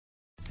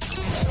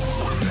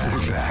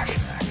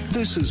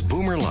This is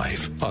Boomer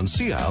Life on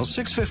CL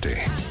 650.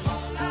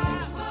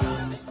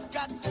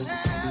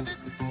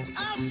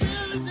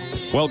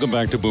 Welcome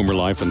back to Boomer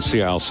Life on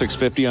CL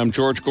 650. I'm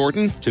George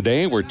Gordon.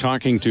 Today we're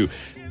talking to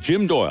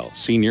Jim Doyle,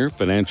 Senior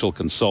Financial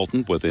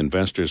Consultant with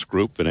Investors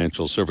Group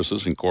Financial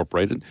Services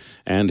Incorporated,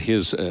 and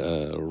his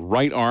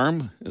right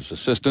arm, his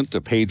assistant,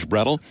 Paige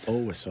Brettel.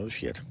 Oh,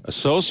 associate.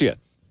 Associate.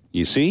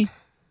 You see,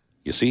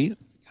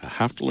 I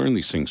have to learn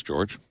these things,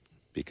 George,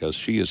 because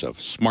she is a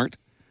smart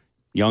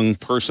young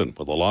person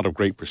with a lot of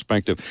great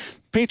perspective.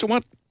 Paige,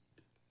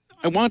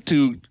 I want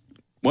you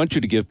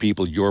to give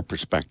people your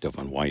perspective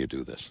on why you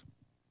do this.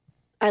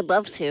 I'd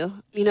love to.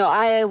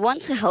 I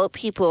want to help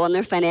people on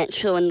their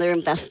financial and their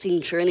investing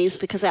journeys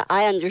because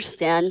I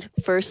understand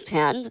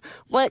firsthand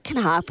what can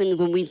happen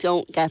when we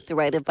don't get the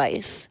right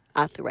advice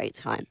at the right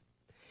time.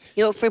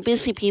 For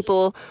busy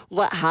people,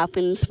 what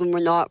happens when we're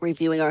not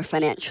reviewing our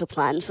financial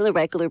plans on a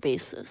regular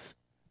basis?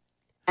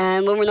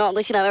 And when we're not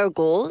looking at our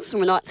goals and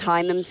we're not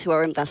tying them to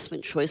our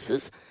investment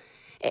choices,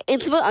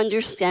 it's about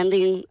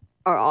understanding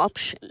our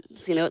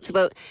options. It's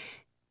about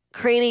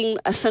creating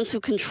a sense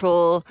of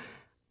control,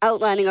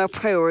 outlining our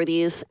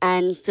priorities,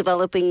 and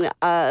developing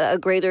a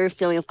greater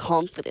feeling of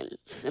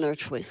confidence in our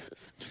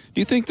choices. Do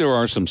you think there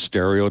are some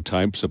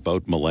stereotypes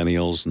about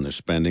millennials and their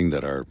spending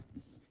that are,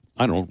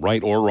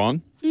 right or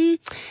wrong?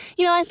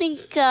 I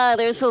think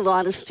there's a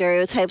lot of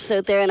stereotypes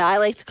out there, and I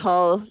like to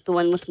call the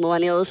one with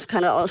millennials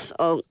kind of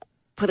also,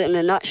 put it in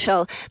a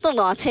nutshell, the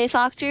latte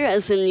factor,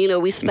 as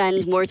in, we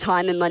spend more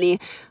time and money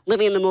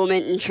living in the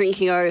moment and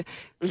drinking our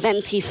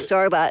venti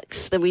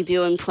Starbucks than we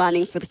do in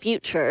planning for the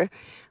future.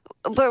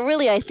 But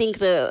really, I think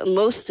that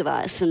most of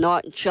us, and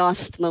not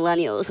just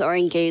millennials, are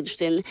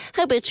engaged in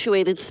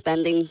habituated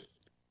spending,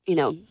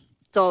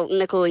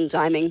 nickel and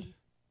diming.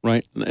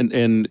 Right.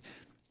 And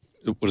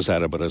what is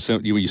that about?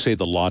 You say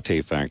the latte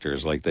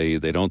factors, like they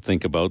don't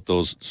think about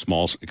those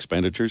small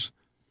expenditures?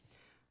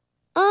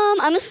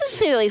 I'm just going to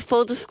say,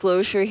 full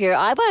disclosure here,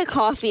 I buy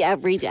coffee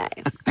every day.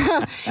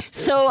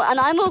 And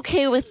I'm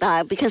okay with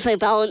that because I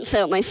balance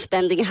out my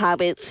spending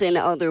habits in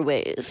other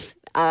ways.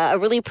 A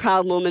really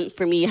proud moment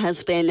for me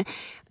has been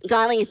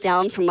dialing it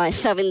down from my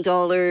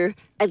 $7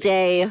 a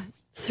day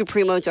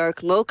Supremo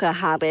Dark Mocha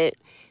habit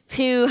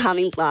to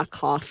having black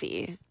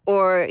coffee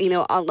or,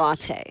 a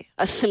latte,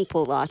 a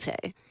simple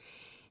latte.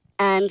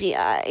 And,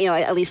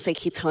 at least I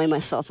keep telling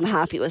myself I'm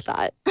happy with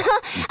that.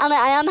 And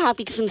I am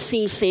happy because I'm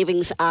seeing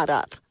savings add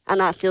up, and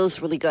that feels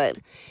really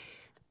good.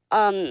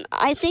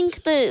 I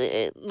think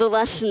the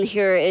lesson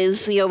here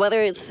is,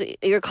 whether it's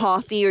your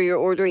coffee or you're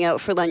ordering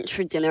out for lunch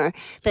or dinner,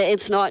 that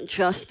it's not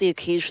just the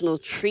occasional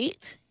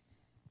treat.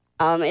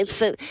 It's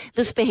that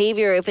this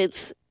behavior, if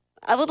it's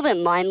a little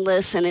bit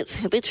mindless and it's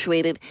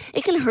habituated,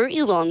 it can hurt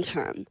you long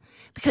term.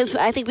 Because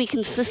I think we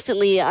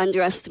consistently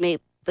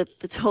underestimate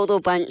the total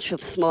bunch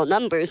of small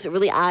numbers. It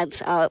really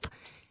adds up.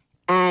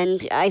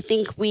 And I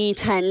think we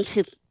tend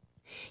to,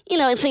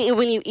 it's like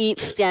when you eat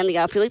standing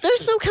up, you're like,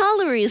 there's no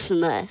calories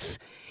in this.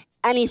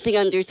 Anything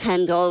under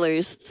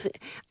 $10,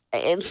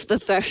 it's the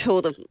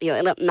threshold of,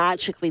 and it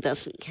magically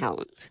doesn't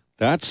count.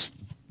 That's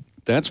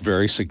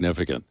very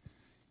significant.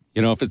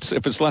 If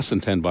it's less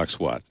than $10,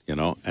 what,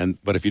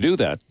 but if you do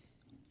that,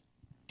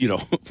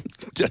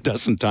 a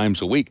dozen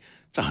times a week,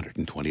 it's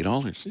 $120.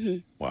 Mm-hmm.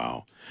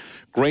 Wow.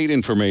 Great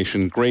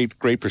information,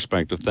 great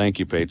perspective. Thank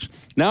you, Paige.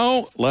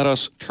 Now let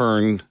us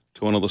turn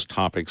to one of those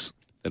topics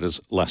that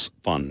is less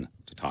fun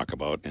to talk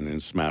about, and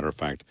as a matter of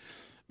fact,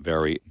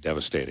 very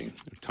devastating.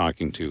 I'm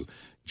talking to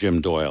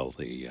Jim Doyle,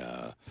 the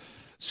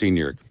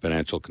Senior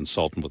Financial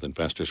Consultant with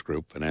Investors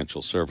Group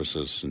Financial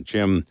Services. And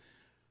Jim,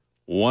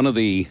 one of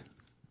the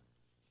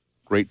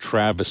great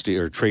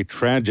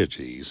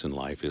tragedies in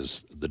life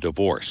is the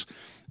divorce.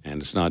 And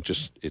it's not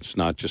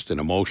just an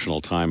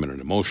emotional time and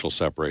an emotional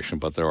separation,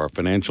 but there are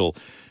financial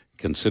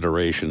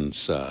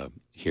considerations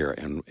here,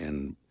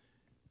 and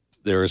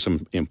there is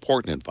some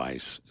important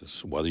advice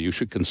as whether you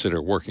should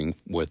consider working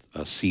with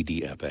a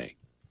CDFA.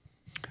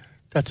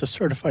 That's a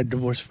certified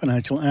divorce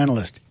financial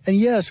analyst. And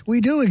yes, we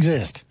do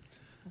exist.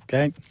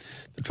 Okay?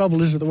 The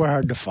trouble is that we're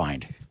hard to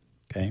find.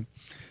 Okay?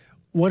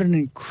 What an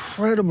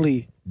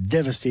incredibly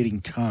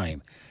devastating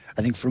time,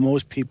 I think, for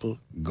most people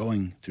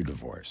going through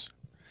divorce.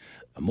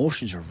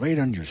 Emotions are right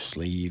on your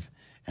sleeve,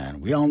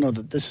 and we all know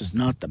that this is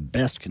not the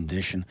best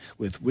condition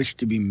with which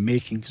to be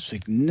making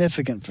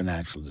significant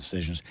financial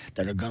decisions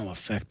that are going to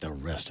affect the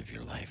rest of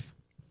your life.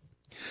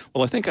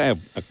 Well, I think I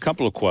have a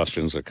couple of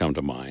questions that come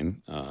to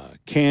mind.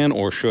 Can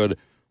or should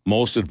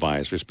most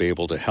advisors be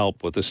able to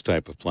help with this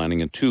type of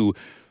planning? And two,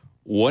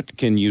 what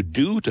can you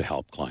do to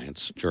help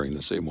clients during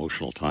this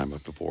emotional time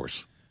of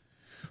divorce?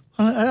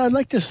 I'd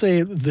like to say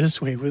it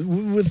this way,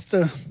 with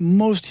the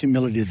most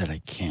humility that I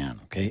can,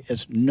 okay?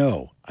 It's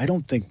no, I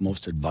don't think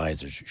most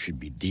advisors should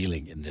be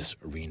dealing in this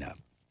arena.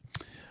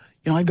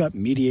 I've got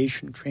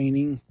mediation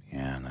training,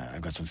 and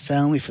I've got some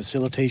family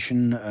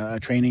facilitation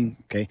training,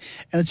 okay?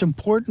 And it's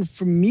important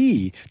for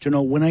me to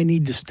know when I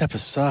need to step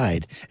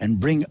aside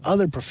and bring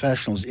other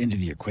professionals into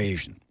the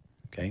equation,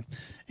 Okay.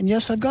 And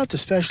yes, I've got the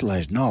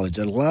specialized knowledge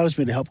that allows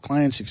me to help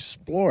clients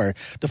explore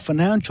the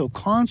financial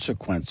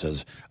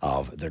consequences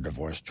of their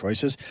divorce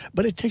choices,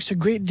 but it takes a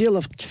great deal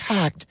of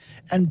tact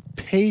and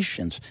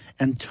patience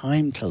and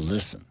time to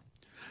listen.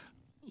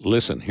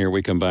 Listen, here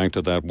we come back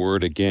to that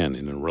word again.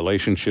 In a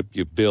relationship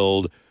you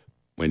build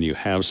when you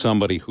have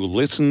somebody who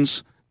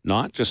listens,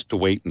 not just to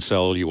wait and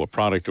sell you a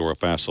product or a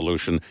fast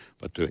solution,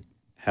 but to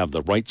have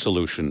the right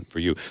solution for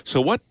you.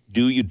 So what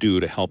do you do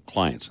to help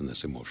clients in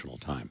this emotional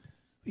time?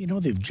 You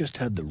know, they've just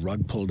had the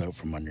rug pulled out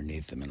from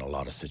underneath them in a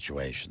lot of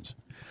situations.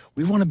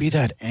 We want to be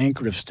that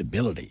anchor of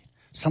stability,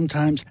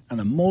 sometimes an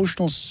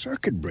emotional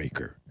circuit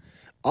breaker.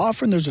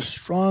 Often there's a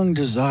strong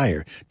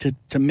desire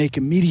to make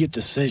immediate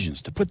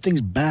decisions, to put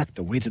things back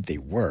the way that they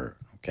were,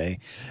 okay,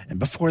 and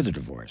before the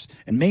divorce,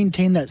 and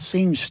maintain that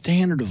same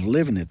standard of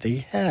living that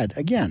they had,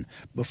 again,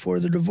 before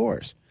the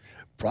divorce.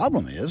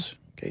 Problem is,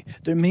 okay,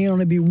 there may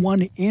only be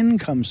one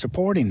income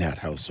supporting that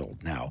household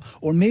now,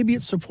 or maybe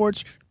it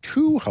supports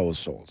two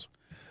households.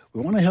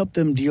 We want to help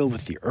them deal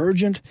with the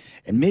urgent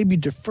and maybe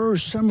defer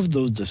some of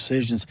those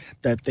decisions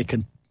that they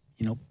can,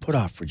 put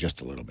off for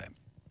just a little bit.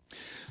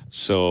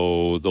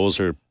 So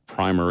those are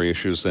primary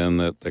issues then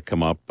that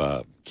come up.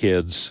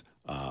 Kids,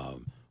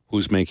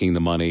 who's making the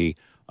money,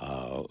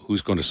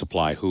 who's going to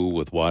supply who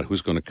with what,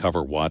 who's going to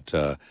cover what.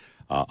 A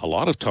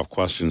lot of tough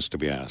questions to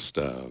be asked,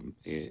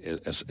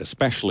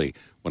 especially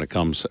when it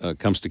comes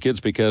to kids,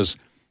 because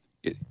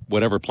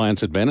whatever plans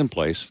had been in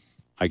place,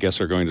 I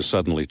guess, are going to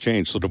suddenly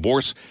change. So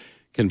divorce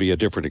can be a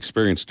different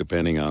experience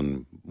depending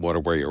on what or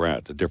where you're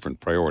at. A different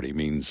priority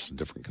means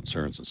different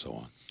concerns and so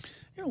on.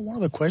 One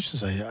of the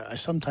questions I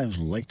sometimes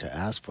like to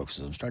ask folks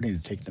as I'm starting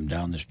to take them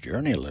down this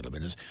journey a little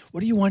bit is,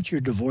 what do you want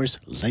your divorce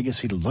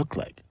legacy to look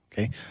like?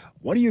 Okay,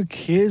 what are your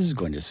kids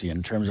going to see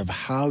in terms of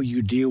how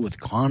you deal with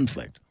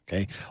conflict?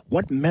 Okay,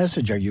 what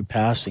message are you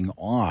passing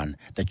on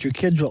that your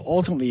kids will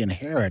ultimately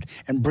inherit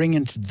and bring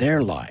into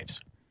their lives?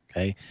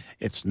 Okay,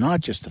 it's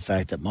not just the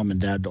fact that mom and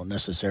dad don't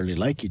necessarily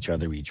like each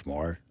other each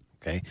more.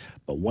 Okay,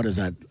 but what is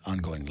that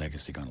ongoing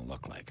legacy going to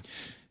look like?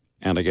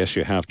 And I guess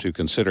you have to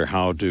consider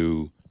how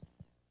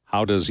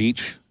does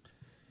each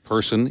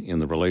person in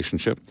the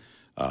relationship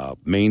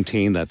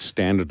maintain that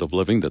standard of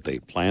living that they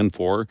planned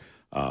for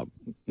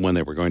when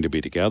they were going to be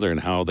together,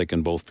 and how they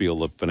can both feel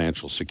the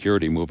financial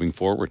security moving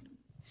forward.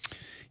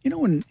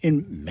 In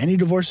many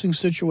divorcing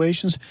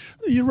situations,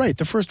 you're right.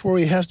 The first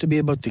worry has to be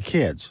about the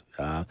kids.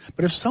 But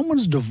if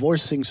someone's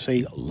divorcing,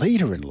 say,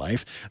 later in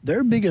life,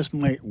 their biggest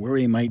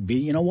worry might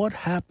be, what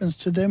happens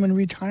to them in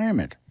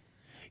retirement?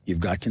 You've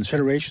got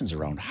considerations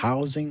around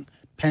housing,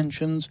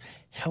 pensions,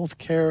 health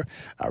care,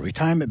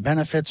 retirement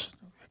benefits,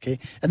 okay?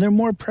 And they're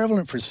more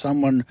prevalent for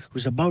someone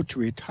who's about to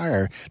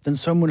retire than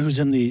someone who's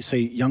in the, say,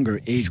 younger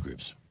age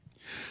groups.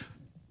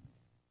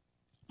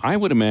 I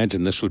would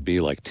imagine this would be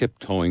like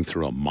tiptoeing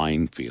through a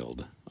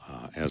minefield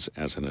as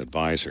an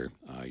advisor.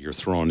 You're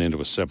thrown into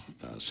a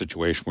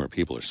situation where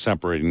people are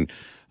separating.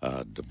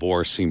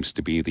 Divorce seems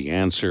to be the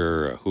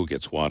answer, who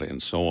gets what,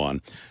 and so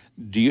on.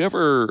 Do you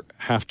ever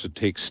have to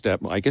take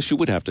steps? I guess you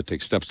would have to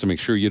take steps to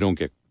make sure you don't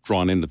get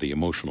drawn into the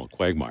emotional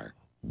quagmire.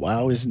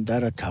 Wow, isn't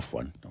that a tough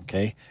one,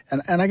 okay?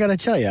 And I got to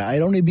tell you,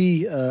 I'd only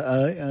be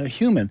a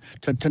human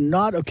to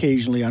not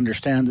occasionally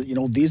understand that,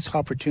 these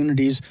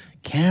opportunities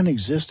can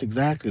exist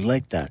exactly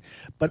like that.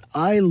 But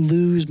I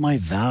lose my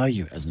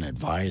value as an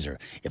advisor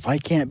if I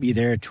can't be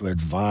there to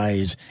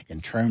advise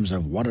in terms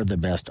of what are the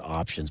best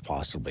options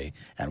possibly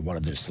and what are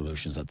the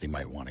solutions that they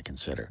might want to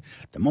consider.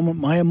 The moment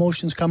my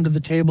emotions come to the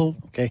table,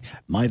 okay,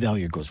 my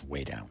value goes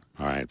way down.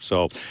 All right.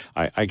 So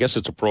I guess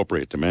it's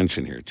appropriate to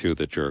mention here, too,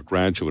 that you're a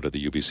graduate of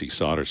the UBC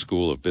Sauder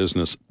School of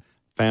Business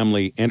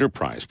Family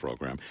Enterprise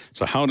Program.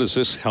 So how does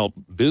this help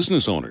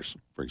business owners,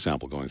 for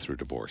example, going through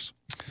divorce?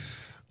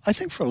 I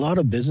think for a lot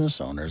of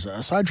business owners,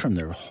 aside from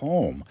their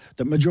home,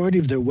 the majority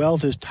of their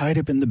wealth is tied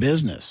up in the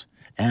business.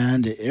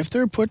 And if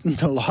they're putting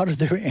a lot of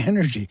their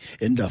energy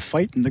into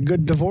fighting the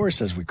good divorce,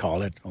 as we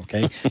call it,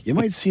 okay, you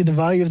might see the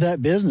value of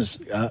that business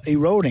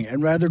eroding,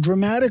 and rather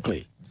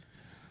dramatically.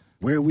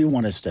 Where we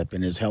want to step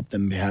in is help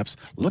them perhaps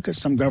look at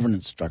some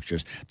governance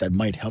structures that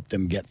might help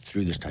them get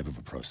through this type of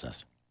a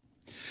process.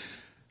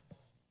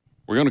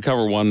 We're going to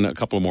cover a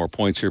couple more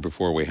points here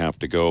before we have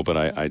to go, but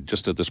I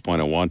just at this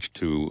point I want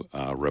to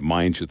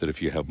remind you that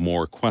if you have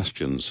more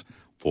questions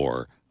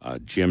for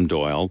Jim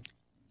Doyle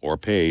or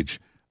Paige,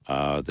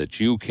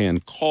 that you can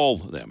call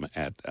them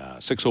at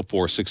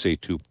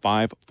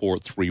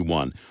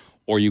 604-682-5431,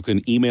 or you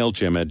can email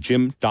Jim at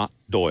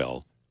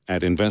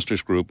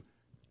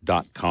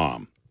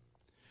jim.doyle@investorsgroup.com.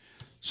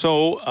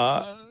 So,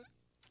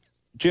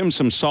 Jim,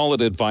 some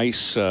solid advice,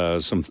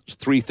 some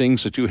three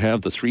things that you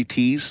have, the 3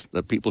 T's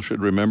that people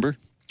should remember?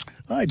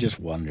 I just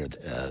wondered,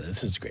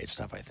 this is great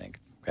stuff, I think,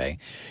 okay?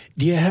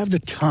 Do you have the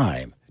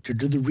time to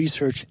do the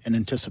research and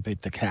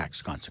anticipate the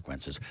tax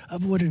consequences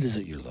of what it is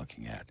that you're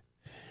looking at?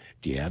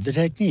 Do you have the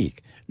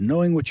technique,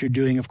 knowing what you're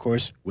doing, of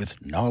course,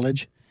 with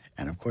knowledge,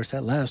 and, of course,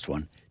 that last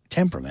one,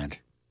 temperament,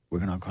 we're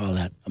going to call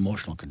that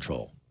emotional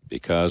control?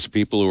 because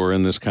people who are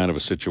in this kind of a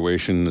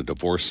situation, a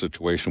divorce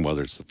situation,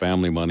 whether it's the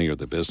family money or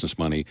the business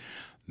money,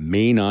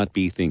 may not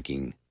be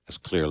thinking as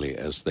clearly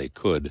as they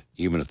could,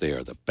 even if they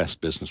are the best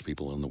business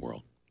people in the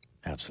world.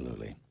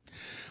 Absolutely.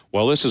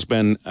 Well, this has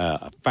been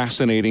a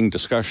fascinating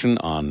discussion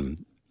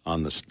on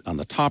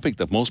the topic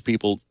that most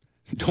people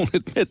don't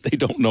admit they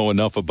don't know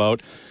enough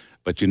about,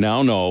 but you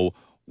now know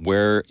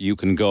where you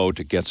can go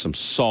to get some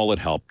solid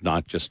help,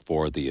 not just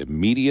for the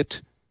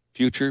immediate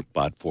future,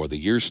 but for the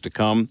years to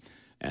come,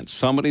 and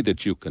somebody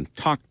that you can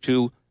talk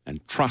to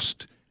and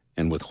trust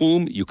and with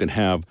whom you can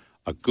have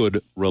a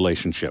good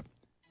relationship.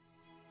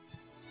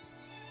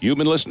 You've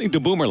been listening to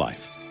Boomer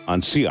Life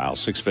on CIL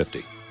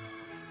 650.